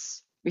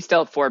 because we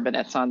still have 4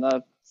 minutes on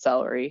the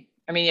celery.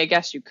 I mean, I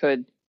guess you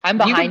could. I'm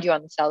behind you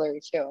on the celery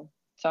too.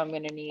 So I'm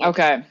gonna need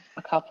Okay.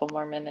 a couple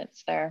more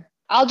minutes there.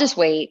 I'll just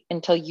wait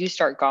until you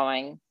start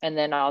going and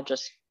then I'll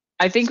just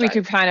I think we start.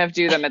 could kind of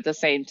do them at the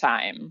same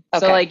time.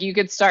 Okay. So like you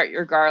could start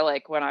your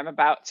garlic when I'm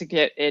about to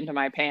get into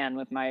my pan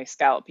with my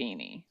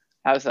scallopini.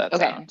 How's that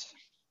sound?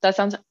 That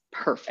sounds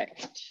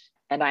perfect.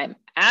 And I'm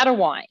out of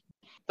wine.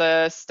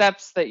 The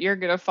steps that you're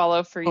going to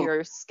follow for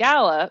your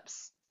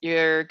scallops,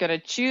 you're going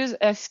to choose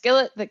a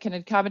skillet that can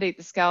accommodate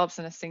the scallops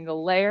in a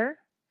single layer.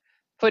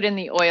 Put in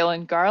the oil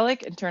and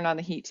garlic and turn on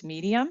the heat to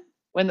medium.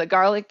 When the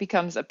garlic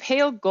becomes a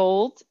pale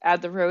gold,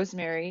 add the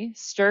rosemary,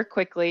 stir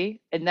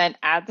quickly, and then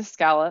add the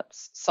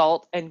scallops,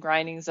 salt, and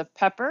grindings of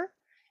pepper,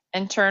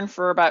 and turn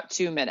for about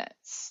 2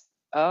 minutes.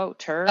 Oh,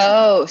 turn.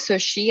 Oh, so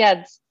she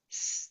adds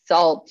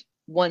salt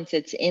once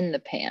it's in the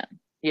pan.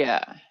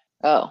 Yeah.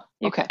 Oh,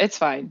 okay. It's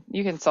fine.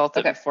 You can salt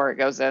it before it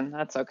goes in.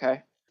 That's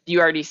okay. Do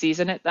you already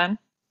season it then?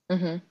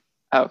 Mm-hmm.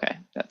 Okay,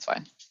 that's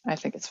fine. I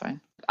think it's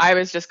fine. I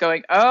was just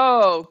going,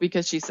 oh,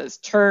 because she says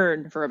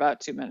turn for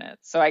about 2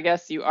 minutes. So I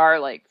guess you are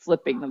like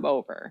flipping them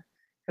over.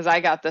 Because I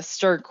got the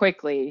stir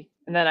quickly,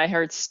 and then I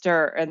heard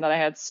stir, and then I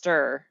had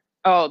stir.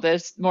 Oh,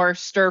 there's more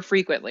stir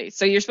frequently.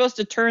 So you're supposed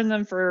to turn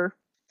them for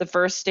the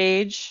first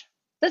stage.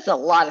 That's a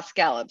lot of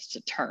scallops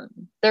to turn.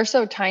 They're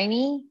so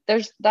tiny.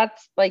 There's no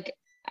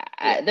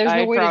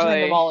way to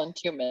turn them all in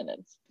 2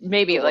 minutes.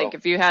 Maybe like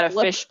if you had a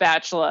fish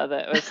spatula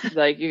that was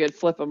like you could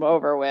flip them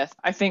over with.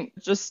 I think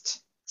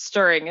just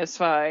stirring is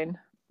fine.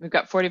 We've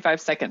got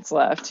 45 seconds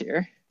left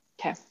here.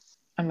 Okay.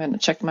 I'm going to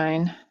check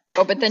mine.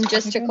 Oh, but then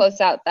just to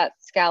close out that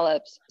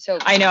scallops. So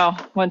I know.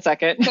 1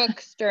 second. Cook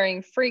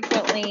stirring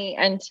frequently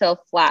until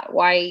flat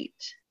white,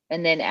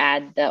 and then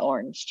add the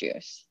orange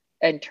juice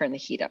and turn the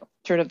heat up.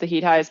 Turn up the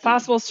heat high as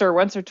possible. Stir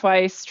once or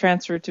twice.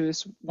 Transfer to a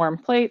warm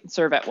plate and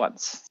serve at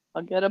once.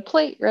 I'll get a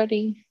plate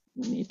ready.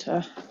 I need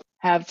to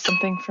have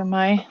something for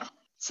my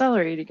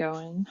celery to go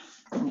in.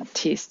 I'm going to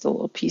taste a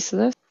little piece of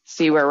this.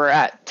 See where we're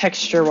at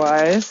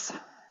texture-wise.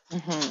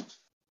 Mm-hmm.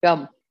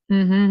 Yum.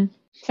 Mm-hmm.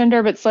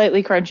 Tender but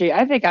slightly crunchy.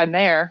 I think I'm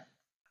there.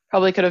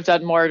 Probably could have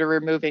done more to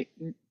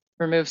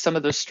remove some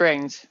of the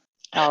strings.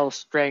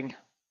 String.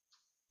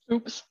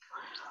 Oops.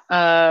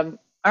 All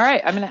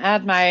right, I'm going to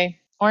add my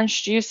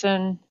orange juice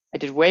in. I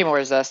did way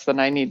more zest than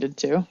I needed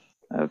to.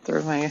 I'll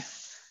throw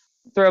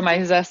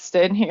my zest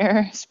in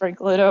here,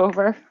 sprinkle it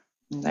over.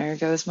 And there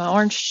goes my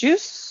orange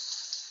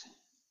juice.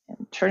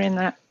 And turning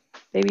that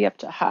baby up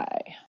to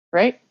high,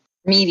 right?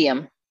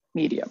 Medium.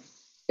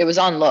 It was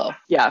on low.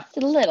 Yeah. It's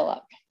a little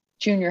up.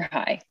 Junior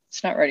high.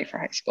 It's not ready for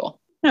high school.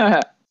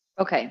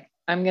 Okay.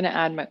 I'm going to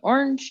add my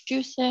orange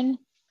juice in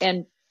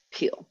and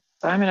peel.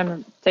 So I'm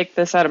going to take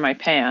this out of my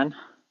pan.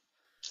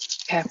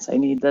 Okay. I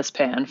need this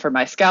pan for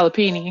my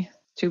scallopini.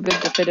 Too big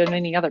to fit in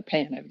any other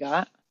pan I've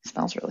got. It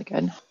smells really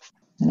good.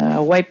 I'm going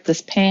to wipe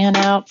this pan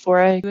out before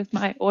I with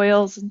my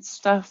oils and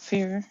stuff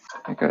here.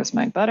 There goes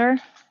my butter.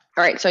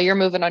 All right. So you're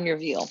moving on your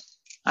veal.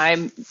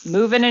 I'm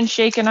moving and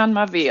shaking on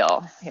my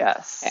veal.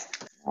 Yes.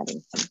 Okay.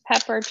 Adding some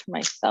pepper to my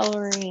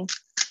celery.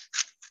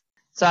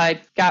 So I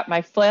got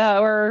my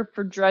flour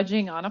for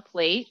dredging on a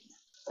plate,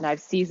 and I've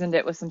seasoned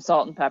it with some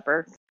salt and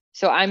pepper.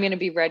 So I'm going to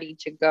be ready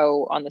to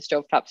go on the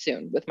stovetop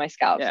soon with my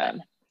scallops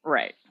in.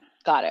 Right.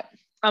 Got it.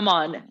 I'm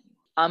on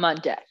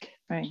deck.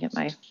 Try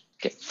and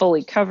get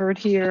fully covered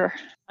here.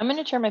 I'm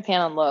going to turn my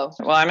pan on low.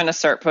 Well, I'm going to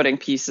start putting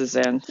pieces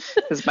in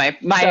because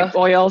my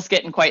oil's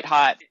getting quite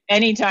hot.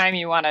 Anytime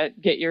you want to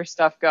get your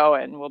stuff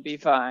going, we'll be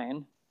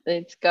fine.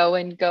 It's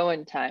going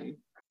time.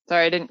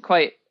 Sorry, I didn't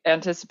quite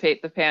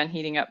anticipate the pan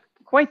heating up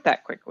quite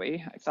that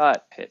quickly. I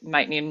thought it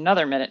might need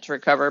another minute to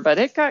recover, but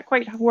it got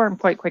quite warm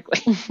quite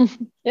quickly.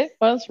 It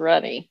was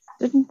ready.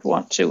 Didn't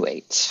want to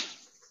wait.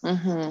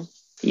 Mm-hmm.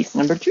 Piece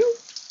number 2.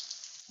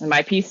 And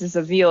my pieces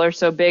of veal are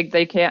so big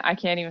I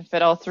can't even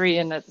fit all 3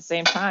 in at the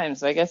same time.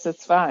 So I guess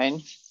it's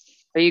fine.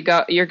 But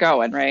you're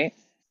going, right?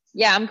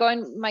 Yeah, I'm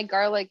going. My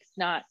garlic's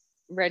not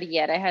ready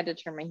yet. I had to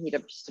turn my heat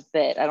up just a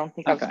bit. I don't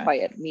think I was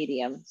quite at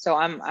medium. So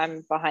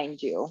I'm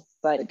behind you.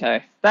 But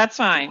okay, that's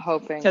fine. I'm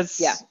hoping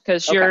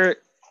because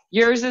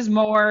yours is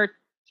more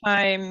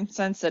time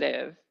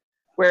sensitive.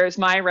 Whereas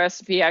my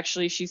recipe,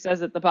 actually, she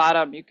says at the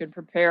bottom, you can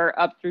prepare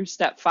up through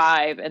step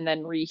 5 and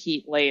then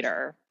reheat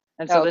later.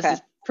 And so this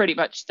is pretty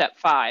much step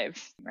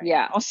 5.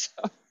 Right also,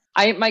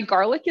 my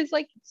garlic is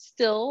like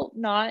still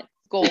not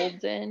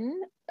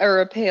golden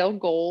or a pale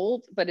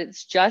gold, but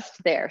it's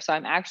just there. So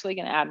I'm actually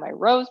going to add my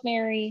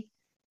rosemary,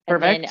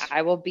 and then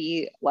I will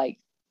be like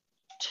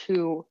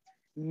 2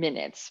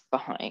 minutes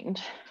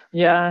behind.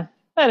 Yeah,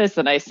 that is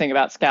the nice thing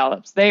about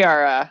scallops. They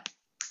are a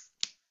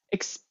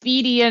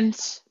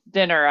expedient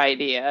dinner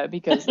idea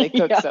because they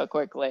cook Yeah, so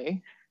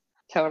quickly.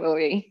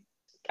 totally.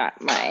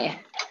 Got my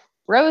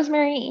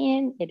rosemary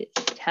in. It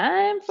is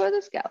time for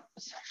the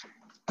scallops.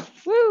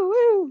 Woo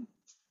woo.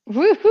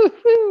 Woo hoo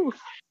hoo.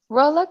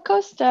 Roller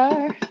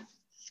coaster.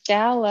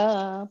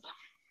 Scallop.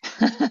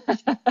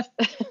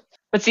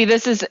 But see,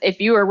 this is, if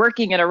you were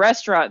working at a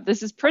restaurant,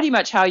 this is pretty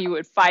much how you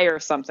would fire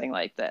something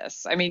like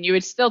this. I mean, you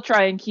would still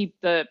try and keep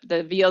the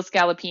veal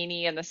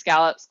scallopini and the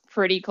scallops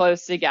pretty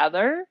close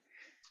together.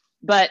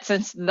 But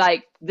since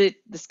like the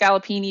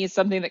scallopini is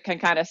something that can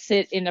kind of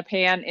sit in a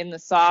pan in the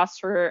sauce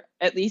for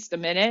at least a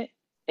minute,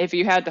 if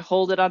you had to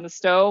hold it on the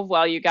stove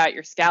while you got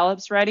your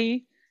scallops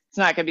ready, it's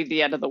not going to be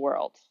the end of the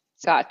world.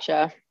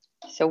 Gotcha.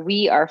 So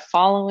we are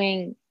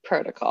following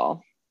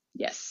protocol.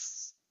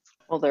 Yes,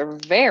 Well, they're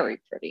very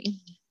pretty.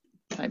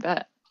 I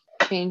bet.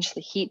 Change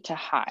the heat to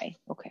high.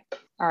 Okay.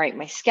 All right.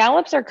 My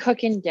scallops are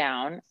cooking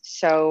down.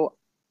 So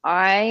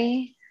they're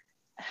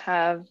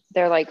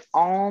like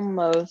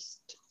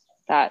almost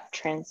that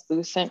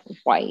translucent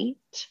white.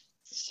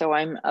 So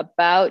I'm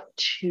about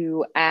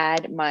to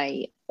add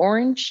my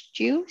orange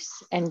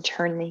juice and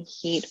turn the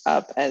heat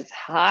up as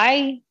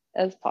high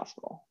as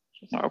possible.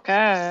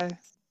 Okay.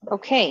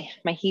 Okay.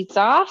 My heat's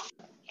off.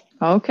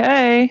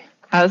 Okay.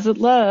 How's it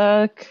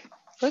look?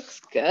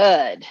 Looks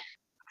good.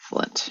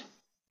 Excellent.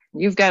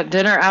 You've got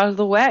dinner out of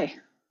the way.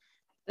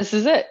 This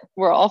is it.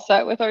 We're all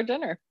set with our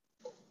dinner.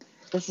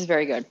 This is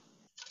very good.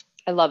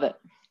 I love it.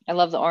 I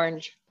love the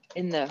orange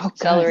in the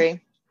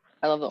celery.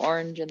 I love the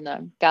orange in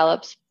the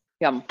scallops.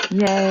 Yum.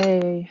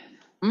 Yay.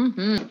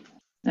 Mm-hmm.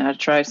 Now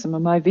try some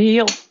of my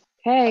veal.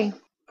 Okay.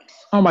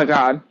 Oh my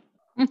God.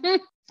 Mm-hmm.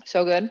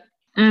 So good.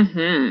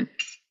 Mm-hmm.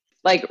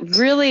 Like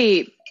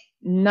really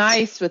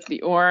nice with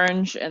the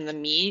orange and the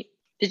meat.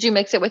 Did you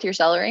mix it with your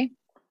celery?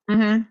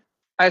 Mm-hmm.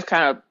 I just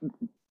kind of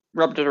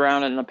rubbed it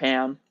around in the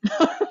pan.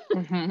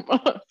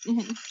 Mm-hmm.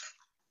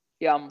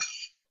 Yum.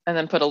 And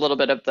then put a little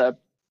bit of the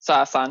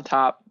sauce on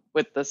top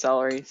with the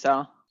celery.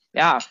 So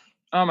yeah.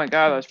 Oh my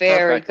God, that's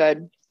very perfect.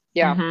 good.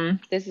 Yeah. Mm-hmm.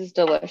 This is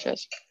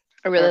delicious.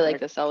 I really like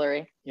the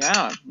celery.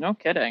 Yeah, no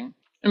kidding.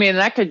 I mean,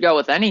 that could go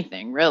with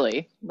anything,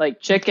 really.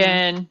 Like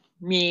chicken,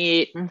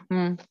 meat,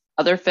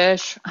 other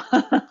fish.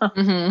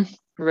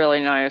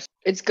 Really nice.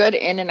 It's good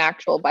in an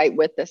actual bite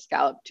with the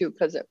scallop too,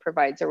 because it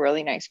provides a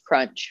really nice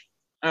crunch.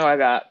 Oh, I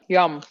bet.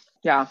 Yum.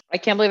 Yeah. I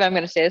can't believe I'm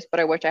going to say this,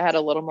 but I wish I had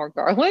a little more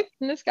garlic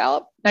in the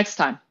scallop. Next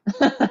time.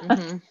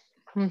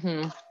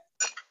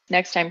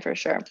 Next time for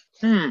sure.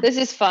 This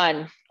is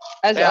fun.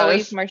 As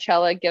always,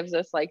 Marcella gives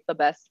us like the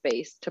best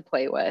space to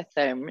play with,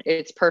 and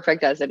it's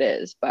perfect as it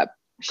is, but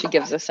she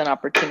gives us an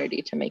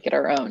opportunity to make it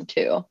our own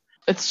too.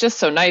 It's just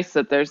so nice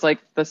that there's like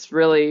this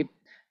really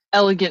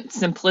elegant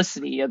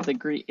simplicity of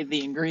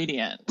the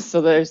ingredients.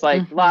 So there's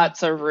like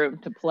lots of room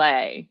to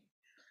play.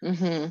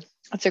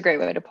 That's a great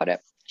way to put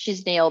it.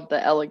 She's nailed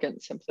the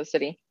elegant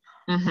simplicity.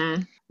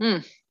 Yum,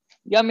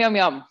 yum,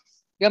 yum.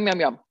 Yum, yum,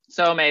 yum.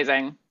 So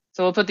amazing.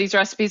 So we'll put these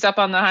recipes up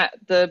on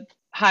the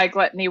High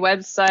Gluttony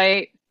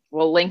website.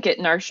 We'll link it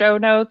in our show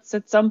notes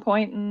at some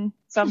point and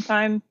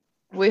sometime.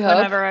 We hope.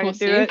 Whenever I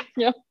do it.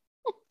 Yeah.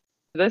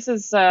 This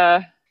is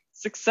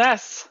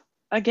success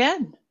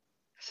again.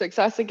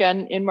 Success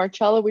again. In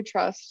Marcella we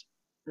trust.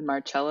 In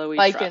Marcella we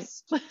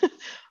trust.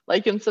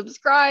 Like and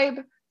subscribe.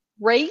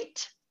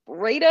 Rate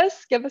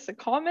us. Give us a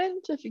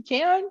comment if you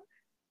can.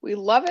 We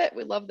love it.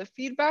 We love the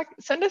feedback.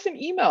 Send us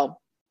an email.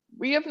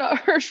 We have not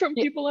heard from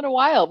people in a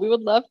while. We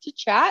would love to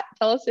chat.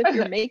 Tell us if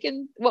you're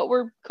making what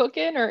we're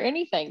cooking or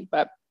anything.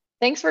 But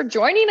thanks for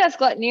joining us,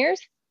 Gluttoneers.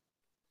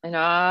 And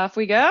off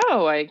we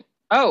go.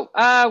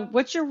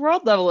 What's your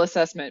world level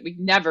assessment? We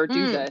never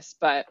do this,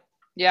 but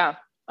yeah.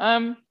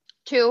 2.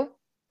 Just,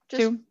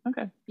 2.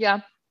 Okay.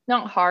 Yeah.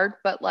 Not hard,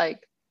 but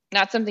like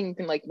not something you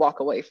can like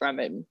walk away from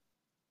and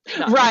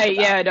right.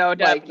 Yeah, no,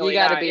 definitely.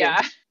 Like,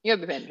 you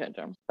gotta be paying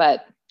attention.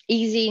 But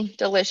easy,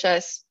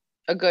 delicious,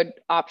 a good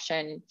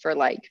option for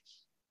like,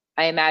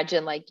 I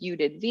imagine like you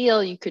did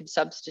veal, you could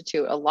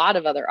substitute a lot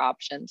of other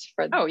options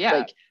for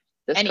like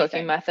this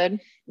cooking method.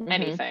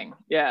 Anything.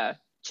 Yeah.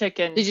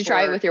 Chicken. Did you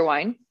try it with your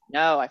wine?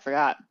 No, I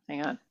forgot.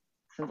 Hang on.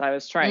 Since I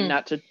was trying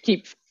not to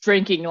keep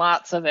drinking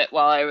lots of it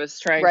while I was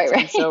trying to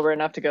be sober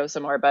enough to go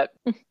somewhere, but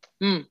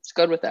it's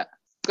good with that.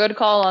 Good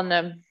call on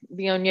the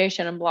Viognier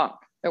Chenin Blanc.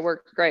 It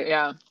worked great.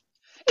 Yeah.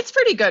 It's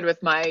pretty good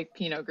with my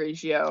Pinot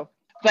Grigio,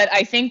 but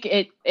I think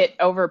it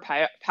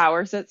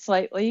overpowers it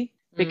slightly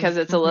because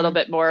it's a little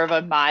bit more of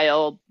a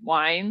mild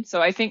wine.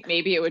 So I think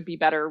maybe it would be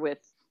better with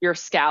your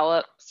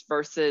scallops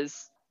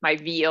versus my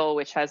veal,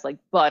 which has like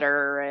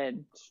butter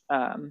and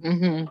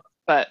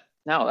but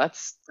no,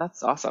 that's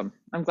awesome.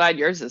 I'm glad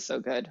yours is so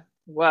good.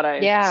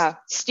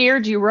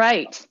 Steered you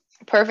right.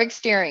 Perfect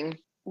steering.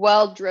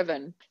 Well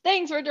driven.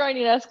 Thanks for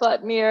joining us,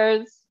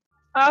 Gluttoneers.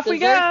 Off we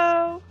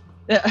go.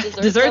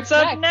 Desserts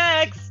up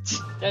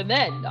next. And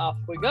then off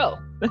we go.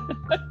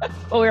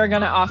 Well, we are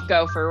going to off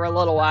go for a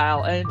little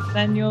while, and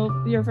then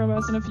you'll hear from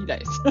us in a few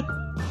days.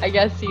 I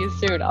guess see you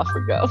soon. Off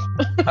we go.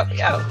 Off we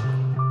go.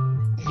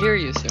 Hear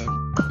you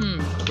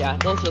soon. Yeah,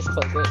 let's just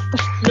close it.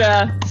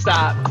 Yeah,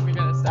 stop. We're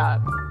going to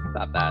stop.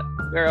 Stop that.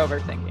 We're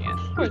overthinking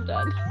it. We're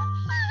done.